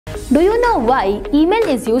Do you know why email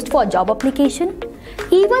is used for job application?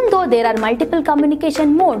 Even though there are multiple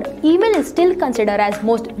communication modes, email is still considered as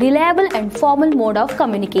most reliable and formal mode of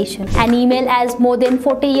communication. An email has more than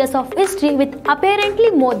 40 years of history with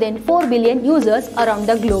apparently more than 4 billion users around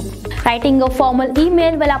the globe. Writing a formal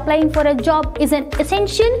email while applying for a job is an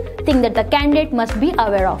essential thing that the candidate must be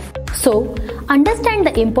aware of. So, understand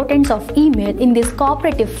the importance of email in this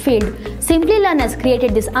cooperative field. Simplilearn has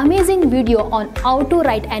created this amazing video on how to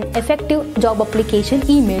write an effective job application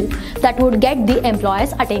email that would get the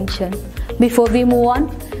employer's attention. Before we move on,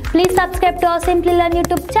 please subscribe to our Simplilearn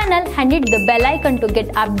YouTube channel and hit the bell icon to get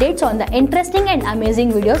updates on the interesting and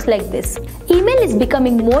amazing videos like this. Email is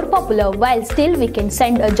becoming more popular while still we can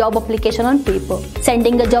send a job application on paper.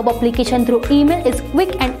 Sending a job application through email is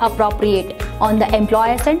quick and appropriate. On the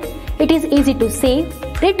employer's end, it is easy to save,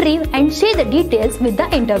 retrieve and share the details with the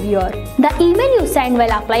interviewer. The email you send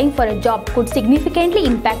while applying for a job could significantly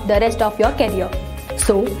impact the rest of your career.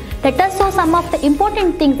 So, let us show some of the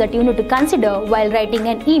important things that you need to consider while writing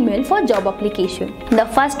an email for job application. The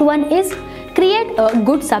first one is create a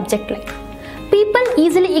good subject line. People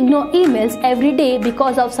easily ignore emails every day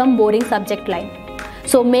because of some boring subject line.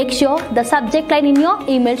 So make sure the subject line in your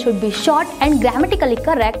email should be short and grammatically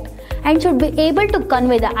correct and should be able to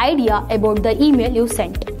convey the idea about the email you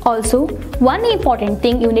sent. Also, one important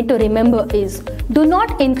thing you need to remember is do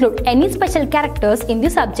not include any special characters in the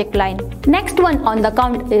subject line. Next one on the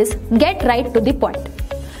count is get right to the point.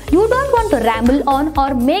 You don't want to ramble on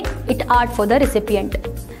or make it hard for the recipient.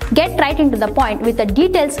 Get right into the point with the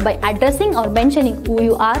details by addressing or mentioning who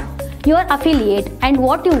you are, your affiliate and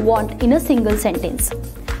what you want in a single sentence.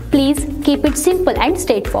 Please keep it simple and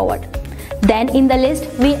straightforward. Then in the list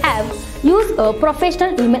we have use a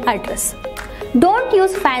professional email address. Don't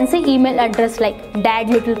use fancy email address like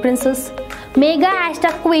dadlittleprincess,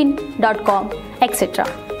 mega#queen.com, etc.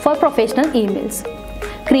 for professional emails.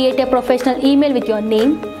 Create a professional email with your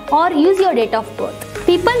name or use your date of birth.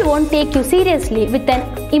 People won't take you seriously with an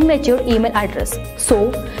immature email address.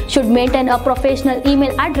 So, should maintain a professional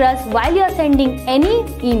email address while you are sending any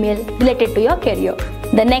email related to your career.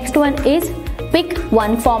 The next one is pick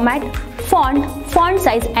one format, font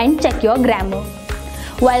size and check your grammar.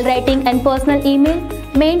 While writing a personal email,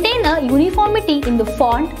 maintain a uniformity in the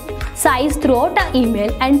font size throughout the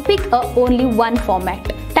email and pick only one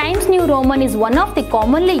format. Times New Roman is one of the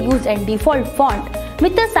commonly used and default font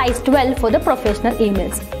with a size 12 for the professional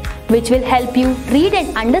emails, which will help you read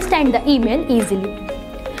and understand the email easily.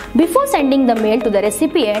 Before sending the mail to the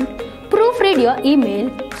recipient, proofread your email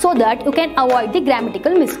so that you can avoid the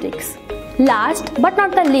grammatical mistakes. Last but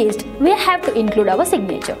not the least, we have to include our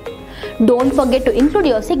signature. Don't forget to include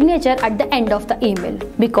your signature at the end of the email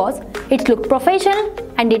because it looks professional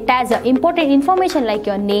and it has important information like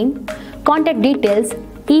your name, contact details,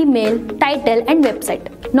 email, title and website.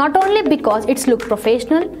 Not only because it looks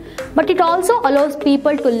professional, but it also allows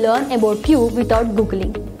people to learn about you without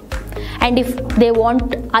Googling. And if they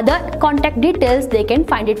want other contact details, they can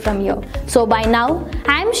find it from here. So by now,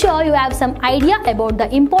 I am sure you have some idea about the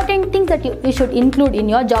important things that you should include in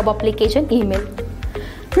your job application email.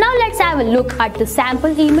 Now let's have a look at the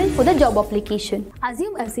sample email for the job application.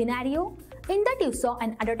 Assume a scenario in that you saw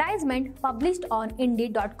an advertisement published on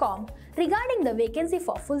Indeed.com regarding the vacancy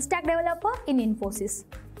for full stack developer in Infosys.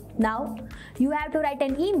 Now, you have to write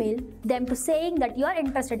an email them to saying that you are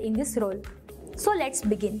interested in this role. So let's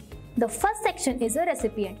begin. The first section is a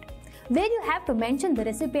recipient, where you have to mention the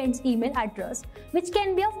recipient's email address, which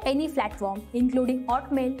can be of any platform, including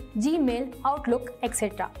Hotmail, Gmail, Outlook,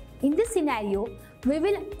 etc. In this scenario, we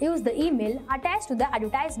will use the email attached to the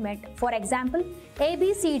advertisement, for example,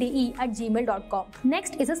 abcde@gmail.com.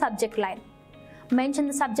 Next is a subject line. Mention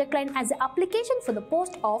the subject line as an application for the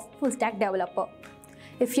post of full stack developer.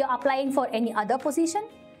 If you are applying for any other position,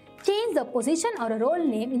 change the position or a role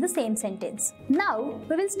name in the same sentence. Now,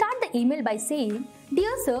 we will start the email by saying,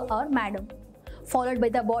 "Dear Sir or Madam," followed by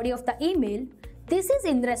the body of the email. This is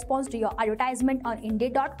in response to your advertisement on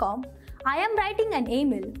Indeed.com. I am writing an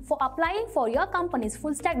email for applying for your company's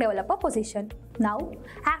full stack developer position. Now,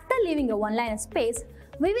 after leaving a one-liner space,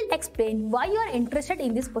 we will explain why you are interested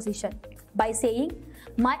in this position by saying,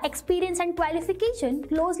 "My experience and qualification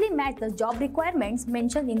closely match the job requirements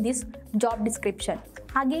mentioned in this job description."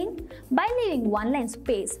 Again, by leaving one-line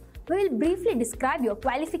space, we will briefly describe your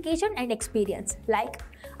qualification and experience, like,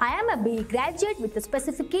 "I am a BE graduate with a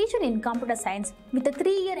specification in computer science with a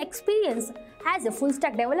 3-year experience as a full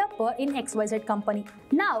stack developer in XYZ company."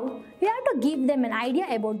 Now, you have to give them an idea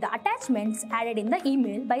about the attachments added in the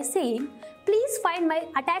email by saying, "Please find my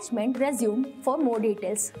attachment resume for more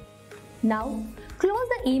details." Now, close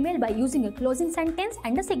the email by using a closing sentence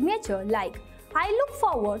and a signature like, "I look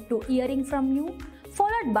forward to hearing from you,"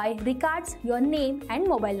 followed by regards, your name and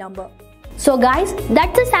mobile number. So guys,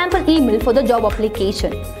 that's a sample email for the job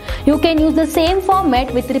application. You can use the same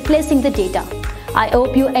format with replacing the data. I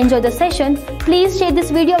hope you enjoyed the session. Please share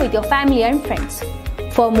this video with your family and friends.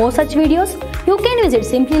 For more such videos, you can visit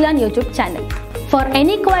Simplilearn YouTube channel. For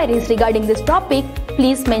any queries regarding this topic,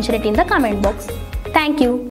 please mention it in the comment box. Thank you.